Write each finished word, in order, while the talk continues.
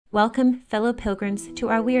Welcome, fellow pilgrims, to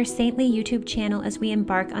our We Are Saintly YouTube channel as we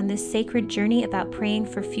embark on this sacred journey about praying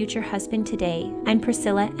for future husband today. I'm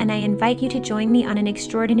Priscilla, and I invite you to join me on an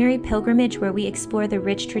extraordinary pilgrimage where we explore the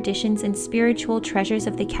rich traditions and spiritual treasures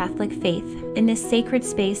of the Catholic faith. In this sacred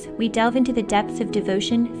space, we delve into the depths of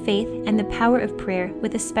devotion, faith, and the power of prayer,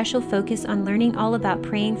 with a special focus on learning all about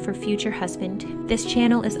praying for future husband. This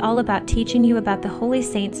channel is all about teaching you about the holy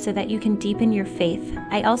saints so that you can deepen your faith.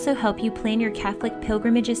 I also help you plan your Catholic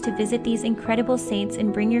pilgrimages to visit these incredible saints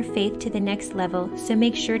and bring your faith to the next level, so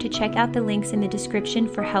make sure to check out the links in the description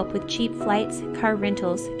for help with cheap flights, car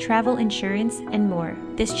rentals, travel insurance, and more.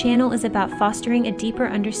 This channel is about fostering a deeper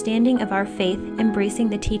understanding of our faith, embracing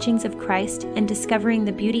the teachings of Christ, and discovering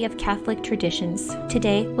the beauty of Catholic traditions.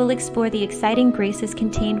 Today, we'll explore the exciting graces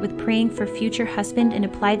contained with praying for future husband and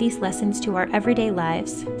apply these lessons to our everyday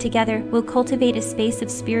lives. Together, we'll cultivate a space of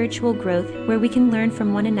spiritual growth where we can learn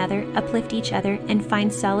from one another, uplift each other, and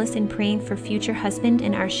find solace in praying for future husband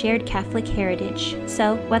and our shared Catholic heritage.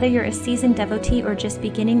 So, whether you're a seasoned devotee or just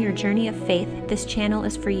beginning your journey of faith, this channel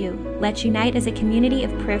is for you. Let's unite as a community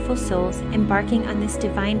of prayerful souls, embarking on this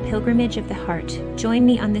divine pilgrimage of the heart. Join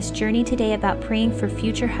me on this journey today about praying for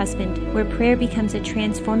future husband, where prayer becomes a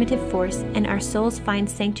transformative force and our souls find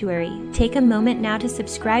sanctuary. Take a moment now to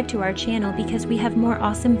subscribe to our channel because we have more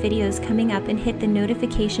awesome videos coming up, and hit the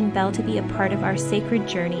notification bell to be a part of our sacred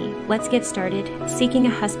journey. Let's get started. Seeking a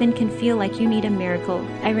husband can feel like you need a miracle.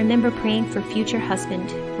 I remember praying for future husband.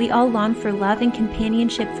 We all long for love and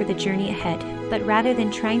companionship for the journey ahead. But rather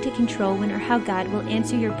than trying to control when or how God will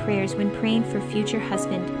answer your prayers when praying for future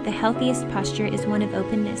husband, the healthiest posture is one of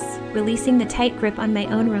openness. Releasing the tight grip on my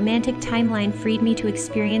own romantic timeline freed me to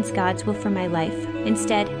experience God's will for my life.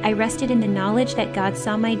 Instead, I rested in the knowledge that God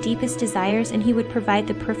saw my deepest desires and He would provide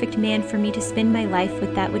the perfect man for me to spend my life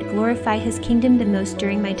with that would glorify His kingdom the most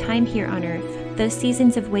during my time here on earth. Those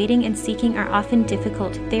seasons of waiting and seeking are often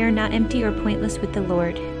difficult. They are not empty or pointless with the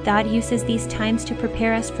Lord. God uses these times to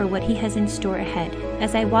prepare us for what He has in store ahead.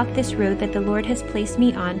 As I walk this road that the Lord has placed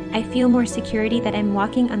me on, I feel more security that I'm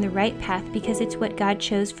walking on the right path because it's what God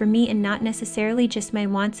chose for me and not necessarily just my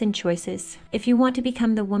wants and choices. If you want to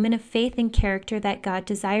become the woman of faith and character that God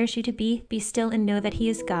desires you to be still and know that He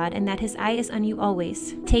is God and that His eye is on you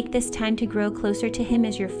always. Take this time to grow closer to Him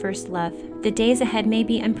as your first love. The days ahead may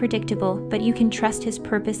be unpredictable, but you can trust His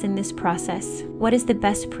purpose in this process. What is the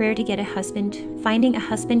best prayer to get a husband? Finding a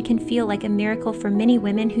husband can feel like a miracle for many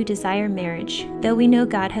women who desire marriage. Though we know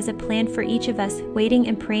God has a plan for each of us, waiting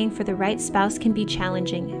and praying for the right spouse can be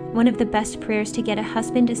challenging. One of the best prayers to get a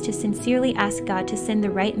husband is to sincerely ask God to send the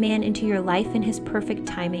right man into your life in His perfect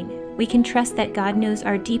timing. We can trust that God knows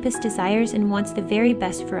our deepest desires and wants the very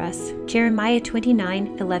best for us. Jeremiah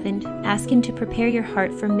 29:11. Ask Him to prepare your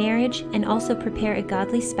heart for marriage and also prepare a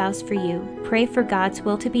godly spouse for you. Pray for God's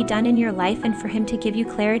will to be done in your life and for Him to give you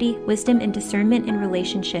clarity, wisdom, and discernment in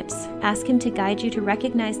relationships. Ask Him to guide you to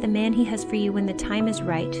recognize the man He has for you when the time is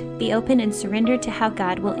right. Be open and surrendered to how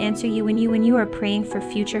God will answer you when you are praying for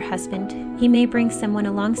future husband. He may bring someone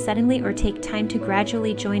along suddenly or take time to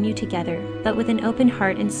gradually join you together. But with an open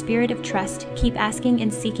heart and spirit of trust, keep asking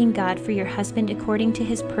and seeking God for your husband according to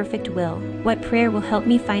His perfect will. What prayer will help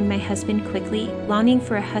me find my husband quickly? Longing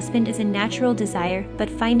for a husband is a natural desire, but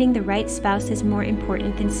finding the right spouse is more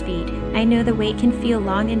important than speed. I know the wait can feel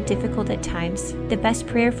long and difficult at times. The best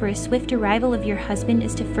prayer for a swift arrival of your husband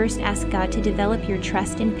is to first ask God to develop your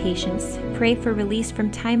trust and patience. Pray for release from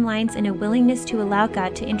timelines and a willingness to allow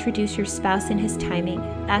God to introduce your spouse in His timing.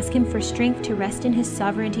 Ask Him for strength to rest in His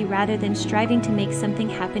sovereignty rather than striving to make something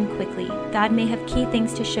happen quickly. God may have key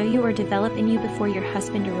things to show you or develop in you before your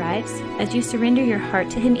husband arrives. As you surrender your heart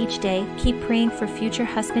to Him each day, keep praying for future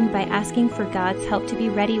husband by asking for God's help to be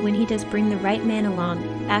ready when He does bring the right man along.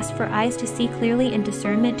 Ask for eyes to see clearly and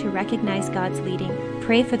discernment to recognize God's leading.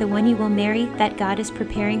 Pray for the one you will marry, that God is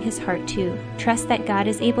preparing his heart too. Trust that God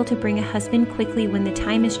is able to bring a husband quickly when the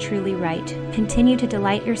time is truly right. Continue to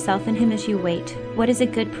delight yourself in Him as you wait. What is a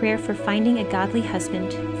good prayer for finding a godly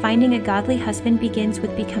husband? Finding a godly husband begins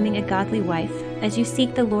with becoming a godly wife. As you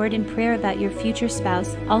seek the Lord in prayer about your future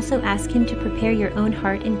spouse, also ask Him to prepare your own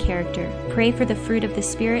heart and character. Pray for the fruit of the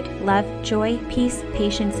Spirit: love, joy, peace,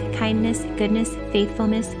 patience, kindness, goodness,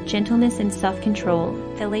 faithfulness, gentleness, and self-control.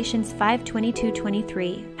 Galatians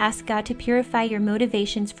 5:22-23. Ask God to purify your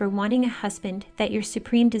motivations for wanting a husband, that your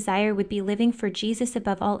supreme desire would be living for Jesus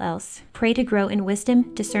above all else. Pray to grow in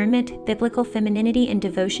wisdom, discernment, biblical femininity, femininity and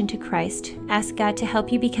devotion to Christ. Ask God to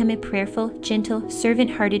help you become a prayerful, gentle,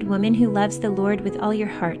 servant-hearted woman who loves the Lord with all your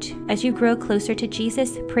heart. As you grow closer to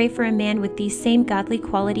Jesus, pray for a man with these same godly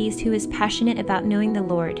qualities who is passionate about knowing the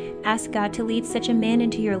Lord. Ask God to lead such a man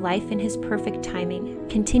into your life in His perfect timing.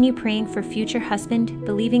 Continue praying for future husband,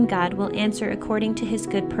 believing God will answer according to His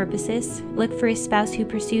good purposes. Look for a spouse who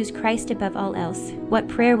pursues Christ above all else. What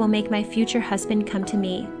prayer will make my future husband come to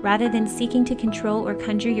me? Rather than seeking to control or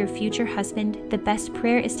conjure your future husband, the best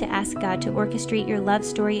prayer is to ask God to orchestrate your love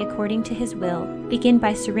story according to His will. Begin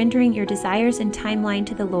by surrendering your desires and timeline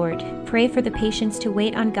to the Lord. Pray for the patience to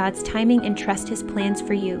wait on God's timing and trust His plans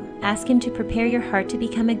for you. Ask Him to prepare your heart to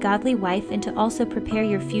become a godly wife and to also prepare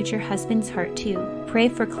your future husband's heart too. Pray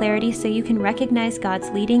for clarity so you can recognize God's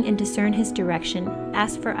leading and discern His direction.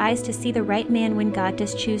 Ask for eyes to see the right man when God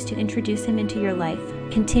does choose to introduce him into your life.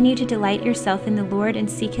 Continue to delight yourself in the Lord and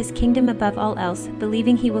seek His kingdom above all else,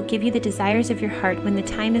 believing He will give you the desires of your heart when the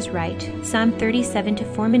time is right. Psalm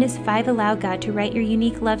 37:4-5 Allow God to write your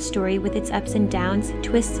unique love story with its ups and downs,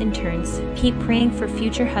 twists and turns. Keep praying for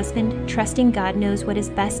future husband, trusting God knows what is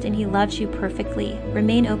best and He loves you perfectly.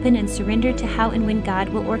 Remain open and surrender to how and when God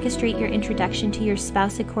will orchestrate your introduction to your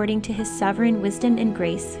spouse according to His sovereign wisdom and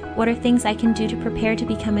grace. What are things I can do to prepare to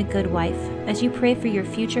become a good wife? As you pray for your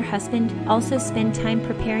future husband, also spend time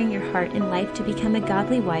preparing your heart and life to become a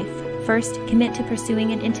godly wife. First, commit to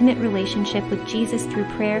pursuing an intimate relationship with Jesus through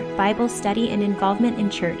prayer, Bible study, and involvement in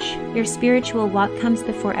church. Your spiritual walk comes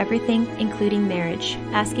before everything, including marriage.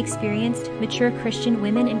 Ask experienced, mature Christian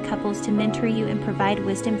women and couples to mentor you and provide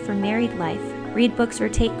wisdom for married life. Read books or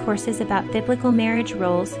take courses about biblical marriage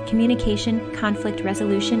roles, communication, conflict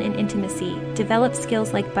resolution, and intimacy. Develop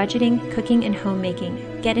skills like budgeting, cooking, and homemaking.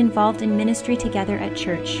 Get involved in ministry together at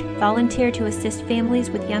church. Volunteer to assist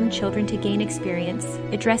families with young children to gain experience.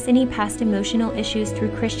 Address any past emotional issues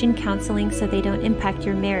through Christian counseling so they don't impact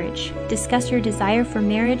your marriage. Discuss your desire for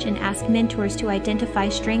marriage and ask mentors to identify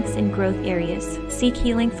strengths and growth areas. Seek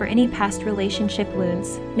healing for any past relationship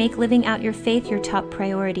wounds. Make living out your faith your top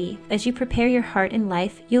priority. As you prepare your heart and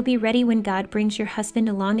life, you'll be ready when God brings your husband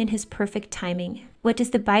along in His perfect timing. What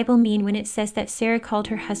does the Bible mean when it says that Sarah called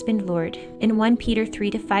her husband Lord? In 1 Peter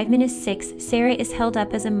 3-5-6, Sarah is held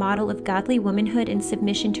up as a model of godly womanhood and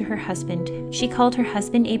submission to her husband. She called her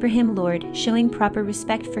husband Abraham Lord, showing proper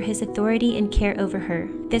respect for his authority and care over her.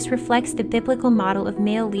 This reflects the biblical model of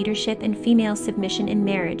male leadership and female submission in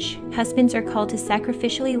marriage. Husbands are called to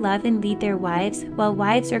sacrificially love and lead their wives, while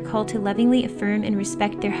wives are called to lovingly affirm and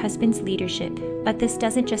respect their husband's leadership. But this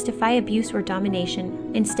doesn't justify abuse or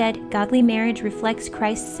domination. Instead, godly marriage reflects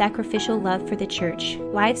Christ's sacrificial love for the church.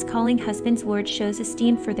 Wives calling husbands Lord shows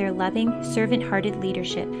esteem for their loving, servant-hearted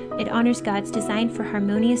leadership. It honors God's design for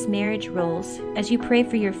harmonious marriage roles. As you pray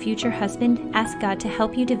for your future husband, ask God to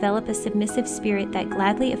help you develop a submissive spirit that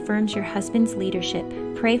gladly affirms your husband's leadership.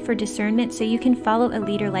 Pray for discernment so you can follow a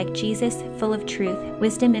leader like Jesus, full of truth,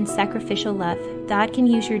 wisdom, and sacrificial love. God can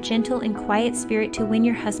use your gentle and quiet spirit to win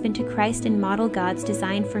your husband to Christ and model God's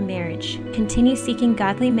design for marriage. Continue seeking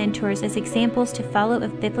godly mentors as examples to follow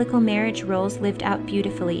of biblical marriage roles lived out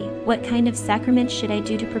beautifully. What kind of sacraments should I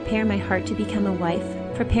do to prepare my heart to become a wife?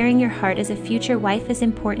 Preparing your heart as a future wife is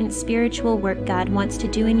important spiritual work God wants to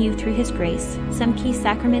do in you through His grace. Some key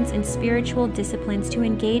sacraments and spiritual disciplines to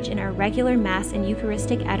engage in are regular Mass and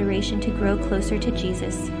Eucharistic adoration to grow closer to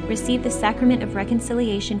Jesus. Receive the sacrament of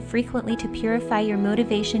reconciliation frequently to purify your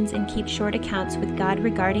motivations and keep short accounts with God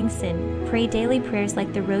regarding sin. Pray daily prayers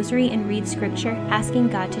like the Rosary and read Scripture, asking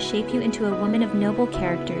God to shape you into a woman of noble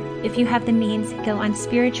character. If you have the means, go on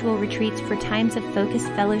spiritual retreats for times of focused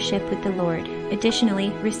fellowship with the Lord.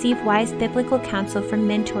 Additionally, receive wise biblical counsel from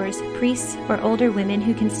mentors, priests, or older women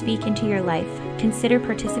who can speak into your life. Consider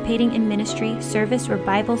participating in ministry, service, or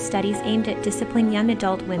Bible studies aimed at disciplining young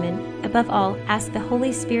adult women. Above all, ask the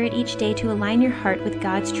Holy Spirit each day to align your heart with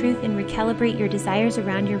God's truth and recalibrate your desires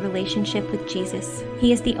around your relationship with Jesus.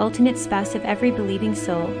 He is the ultimate spouse of every believing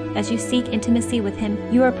soul. As you seek intimacy with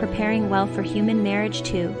Him, you are preparing well for human marriage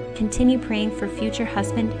too. Continue praying for future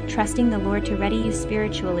husband, trusting the Lord to ready you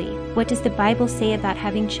spiritually. What does the Bible say about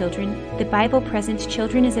having children? The Bible presents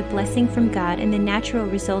children as a blessing from God and the natural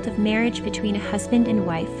result of marriage between a husband and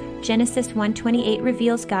wife. Genesis 1:28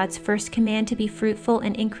 reveals God's first command to be fruitful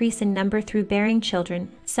and increase in number through bearing children.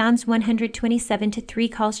 Psalms 127:3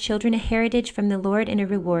 calls children a heritage from the Lord and a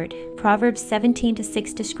reward. Proverbs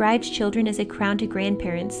 17:6 describes children as a crown to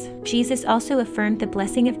grandparents. Jesus also affirmed the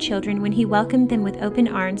blessing of children when He welcomed them with open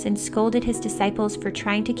arms and scolded His disciples for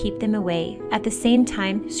trying to keep them away. At the same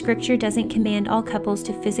time, Scripture doesn't command all couples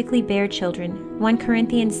to physically bear children. 1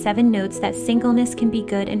 Corinthians 7 notes that singleness can be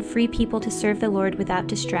good and free people to serve the Lord without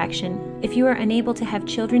distraction. selection. If you are unable to have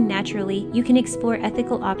children naturally, you can explore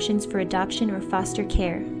ethical options for adoption or foster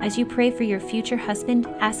care. As you pray for your future husband,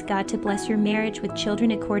 ask God to bless your marriage with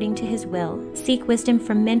children according to His will. Seek wisdom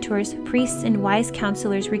from mentors, priests, and wise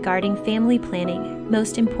counselors regarding family planning.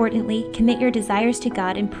 Most importantly, commit your desires to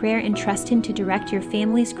God in prayer and trust Him to direct your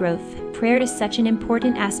family's growth. Prayer is such an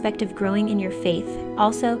important aspect of growing in your faith.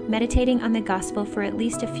 Also, meditating on the gospel for at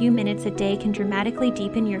least a few minutes a day can dramatically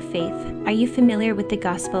deepen your faith. Are you familiar with the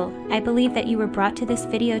gospel? I believe that you were brought to this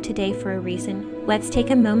video today for a reason. Let's take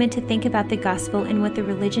a moment to think about the gospel and what the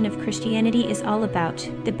religion of Christianity is all about.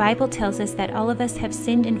 The Bible tells us that all of us have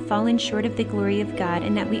sinned and fallen short of the glory of God,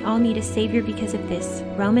 and that we all need a Savior because of this.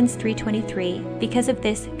 Romans 3:23. Because of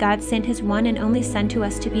this, God sent His one and only Son to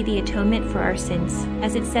us to be the atonement for our sins.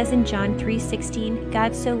 As it says in John 3:16,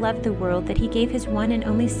 God so loved the world that He gave His one and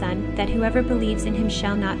only Son, that whoever believes in Him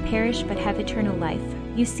shall not perish but have eternal life.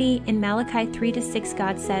 You see, in Malachi 3-6,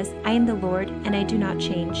 God says, I am the Lord, and I do not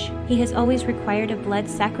change. He has always required a blood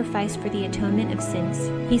sacrifice for the atonement of sins.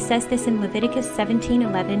 He says this in Leviticus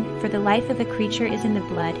 17:11, For the life of a creature is in the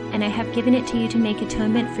blood, and I have given it to you to make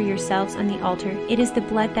atonement for yourselves on the altar. It is the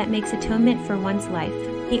blood that makes atonement for one's life.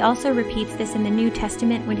 He also repeats this in the New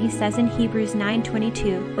Testament when he says in Hebrews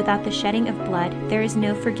 9:22, Without the shedding of blood, there is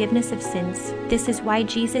no forgiveness of sins. This is why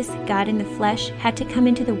Jesus, God in the flesh, had to come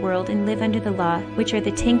into the world and live under the law, which are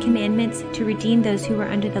the 10 Commandments, to redeem those who were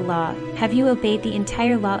under the law. Have you obeyed the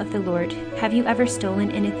entire law of the Lord? Have you ever stolen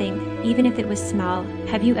anything, even if it was small?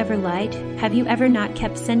 Have you ever lied? Have you ever not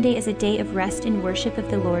kept Sunday as a day of rest and worship of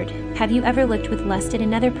the Lord? Have you ever looked with lust at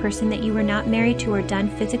another person that you were not married to, or done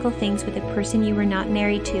physical things with a person you were not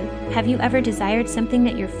married to? Have you ever desired something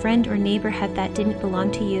that your friend or neighbor had that didn't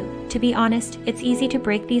belong to you? To be honest, it's easy to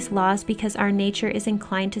break these laws because our nature is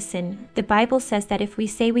inclined to sin. The Bible says that if we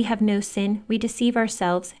say we have no sin, we deceive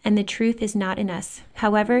ourselves, and the truth is not in us.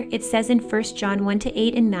 However, it says in 1 John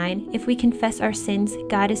 1-8 and 9, If we confess our sins,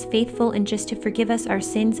 God is faithful and just to forgive us our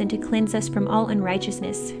sins and to cleanse us from all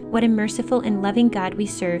unrighteousness. What a merciful and loving God we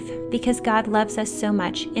serve. Because God loves us so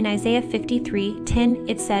much, in Isaiah 53:10,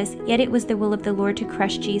 it says, Yet it was the will of the Lord to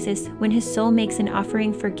crush Jesus when His soul makes an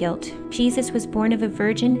offering for guilt. Jesus was born of a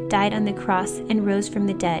virgin, died on the cross, and rose from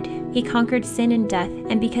the dead. He conquered sin and death,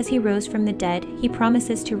 and because He rose from the dead, He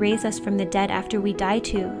promises to raise us from the dead after we die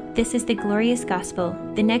too. This is the glorious gospel.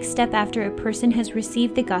 The next step after a person has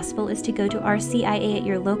received the gospel is to go to RCIA at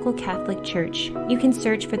your local Catholic church. You can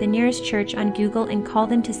search for the nearest church on Google and call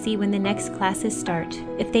them to see when the next classes start.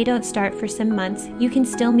 If they don't start for some months, you can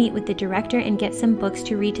still meet with the director and get some books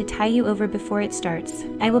to read to tie you over before it starts.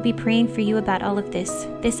 I will be praying for you about all of this.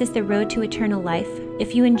 This is the road to eternal life.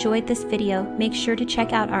 If you enjoyed this video, make sure to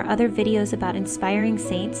check out our other videos about inspiring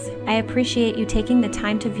saints. I appreciate you taking the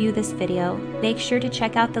time to view this video. Make sure to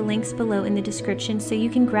check out the links below in the description so you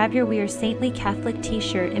can grab your We Are Saintly Catholic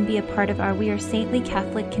t-shirt and be a part of our We Are Saintly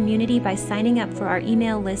Catholic community by signing up for our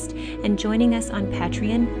email list and joining us on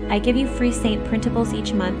Patreon. I give you free saint printables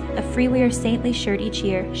each month, a free We Are Saintly shirt each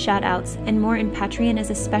year, shout-outs, and more in Patreon as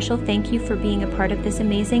a special thank you for being a part of this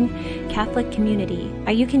amazing Catholic community.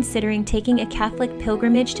 Are you considering taking a Catholic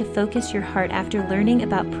pilgrimage to focus your heart after learning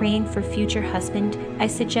about praying for future husband? I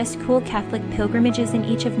suggest cool Catholic pilgrimages in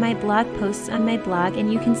each of my blog posts on my blog,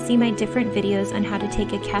 and you can see my different videos on how to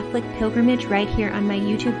take a Catholic pilgrimage right here on my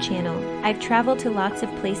YouTube channel. I've traveled to lots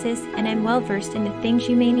of places, and I'm well versed in the things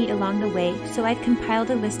you may need along the way, so I've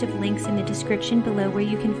compiled a list of links in the description below where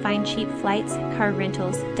you can find cheap flights, car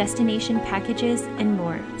rentals, destination packages, and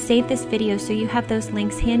more. Save this video so you have those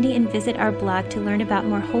links handy and visit our blog to learn about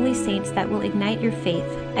more holy saints that will ignite your faith.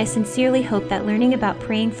 I sincerely hope that learning about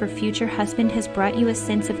praying for future husband has brought you a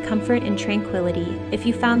sense of comfort and tranquility. If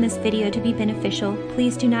you found this video to be beneficial,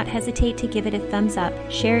 please do not hesitate to give it a thumbs up,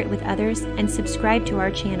 share it with others, and subscribe to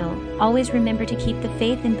our channel. Always remember to keep the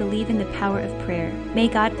faith and believe in the power of prayer. May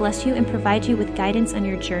God bless you and provide you with guidance on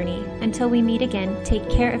your journey. Until we meet again, take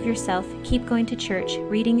care of yourself, keep going to church,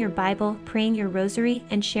 reading your Bible, praying your rosary,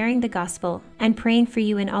 and sharing the gospel. I'm praying for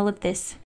you in all of this.